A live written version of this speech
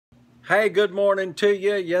Hey, good morning to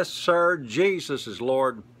you. Yes, sir. Jesus is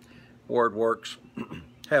Lord. Word works.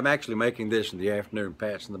 Hey, I'm actually making this in the afternoon,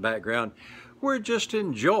 Pat's in the background. We're just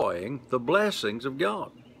enjoying the blessings of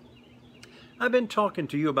God. I've been talking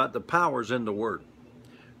to you about the powers in the Word.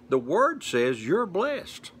 The Word says you're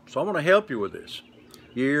blessed. So I want to help you with this.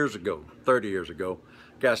 Years ago, 30 years ago,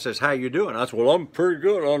 a guy says, how you doing? I said, well, I'm pretty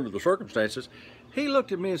good under the circumstances. He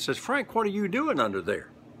looked at me and says, Frank, what are you doing under there?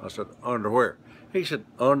 I said, under where? He said,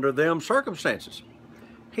 under them circumstances.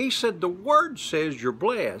 He said, the Word says you're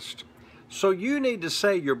blessed, so you need to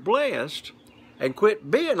say you're blessed and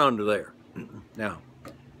quit being under there. Now,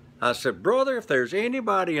 I said, brother, if there's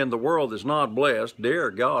anybody in the world that's not blessed, dear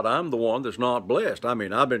God, I'm the one that's not blessed. I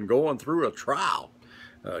mean, I've been going through a trial.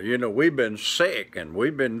 We've been sick, and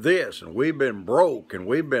we've been this, and we've been broke, and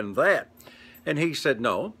we've been that. And he said,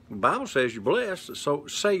 no, the Bible says you're blessed, so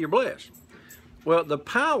say you're blessed. Well, the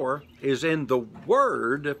power is in the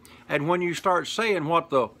Word, and when you start saying what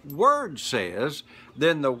the Word says,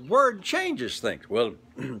 then the Word changes things. Well,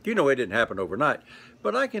 it didn't happen overnight,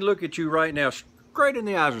 but I can look at you right now straight in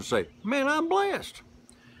the eyes and say, man, I'm blessed.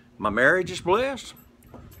 My marriage is blessed.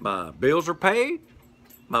 My bills are paid.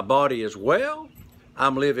 My body is well.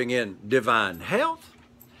 I'm living in divine health.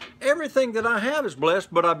 Everything that I have is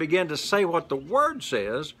blessed, but I begin to say what the Word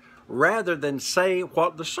says rather than say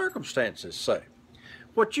what the circumstances say.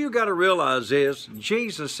 What you got to realize is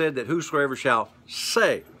Jesus said that whosoever shall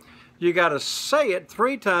say. You got to say it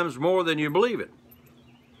 3 times more than you believe it.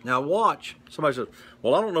 Now watch. Somebody says,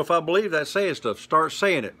 well, I don't know if I believe that saying stuff. Start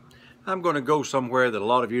saying it. I'm going to go somewhere that a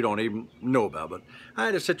lot of you don't even know about. But I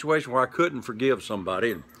had a situation where I couldn't forgive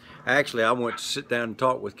somebody. And actually, I went to sit down and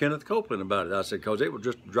talk with Kenneth Copeland about it. I said, because it was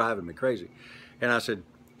just driving me crazy. And I said,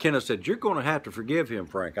 Kenneth said, you're going to have to forgive him,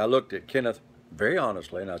 Frank. I looked at Kenneth very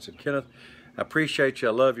honestly, and I said, Kenneth, I appreciate you.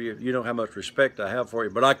 I love you. You know how much respect I have for you,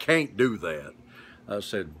 but I can't do that. I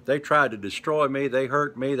said, they tried to destroy me. They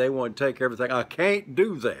hurt me. They want to take everything. I can't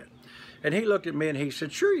do that. And he looked at me and he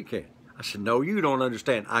said, sure you can. I said, no, you don't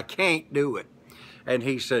understand. I can't do it. And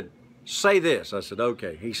he said, say this. I said,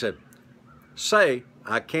 okay. He said, say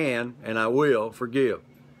I can and I will forgive.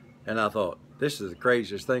 And I thought, this is the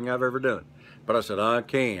craziest thing I've ever done. But I said, I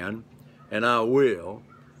can and I will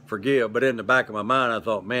forgive. But in the back of my mind, I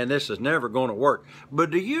thought, man, this is never going to work.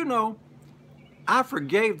 But do you know, I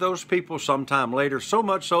forgave those people sometime later, so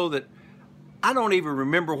much so that I don't even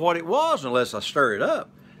remember what it was unless I stir it up.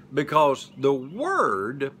 Because the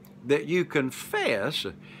word that you confess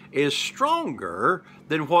is stronger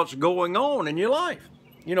than what's going on in your life.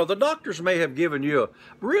 You know, the doctors may have given you a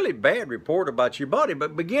really bad report about your body,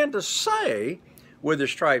 but begin to say, with the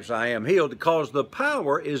stripes I am healed, because the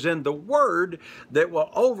power is in the word that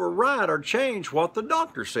will override or change what the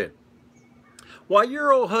doctor said. While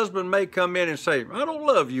your old husband may come in and say, I don't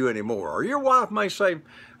love you anymore, or your wife may say,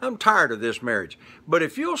 I'm tired of this marriage. But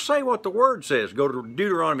if you'll say what the word says, go to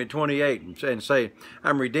Deuteronomy 28 and say,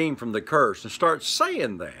 I'm redeemed from the curse, and start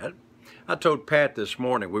saying that. I told Pat this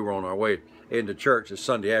morning, we were on our way into church this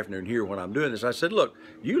Sunday afternoon here when I'm doing this, I said, look,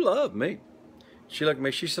 you love me. She looked at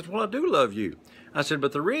me, she said, well, I do love you. I said,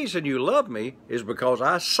 but the reason you love me is because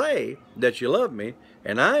I say that you love me,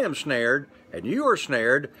 and I am snared, and you are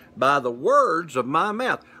snared by the words of my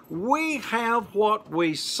mouth. We have what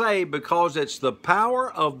we say because it's the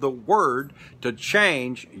power of the word to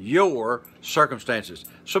change your circumstances.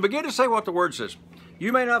 So begin to say what the word says.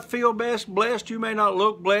 You may not feel blessed, you may not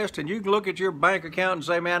look blessed, and you can look at your bank account and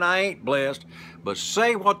say, man, I ain't blessed. But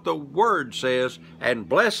say what the word says, and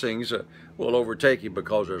blessings will overtake you,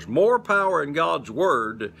 because there's more power in God's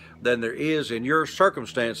word than there is in your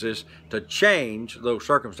circumstances to change those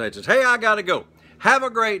circumstances. Hey, I got to go. Have a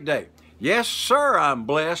great day. Yes, sir, I'm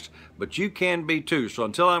blessed, but you can be too. So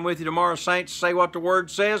until I'm with you tomorrow, saints, say what the word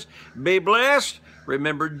says. Be blessed.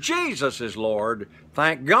 Remember, Jesus is Lord.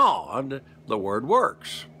 Thank God the word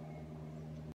works.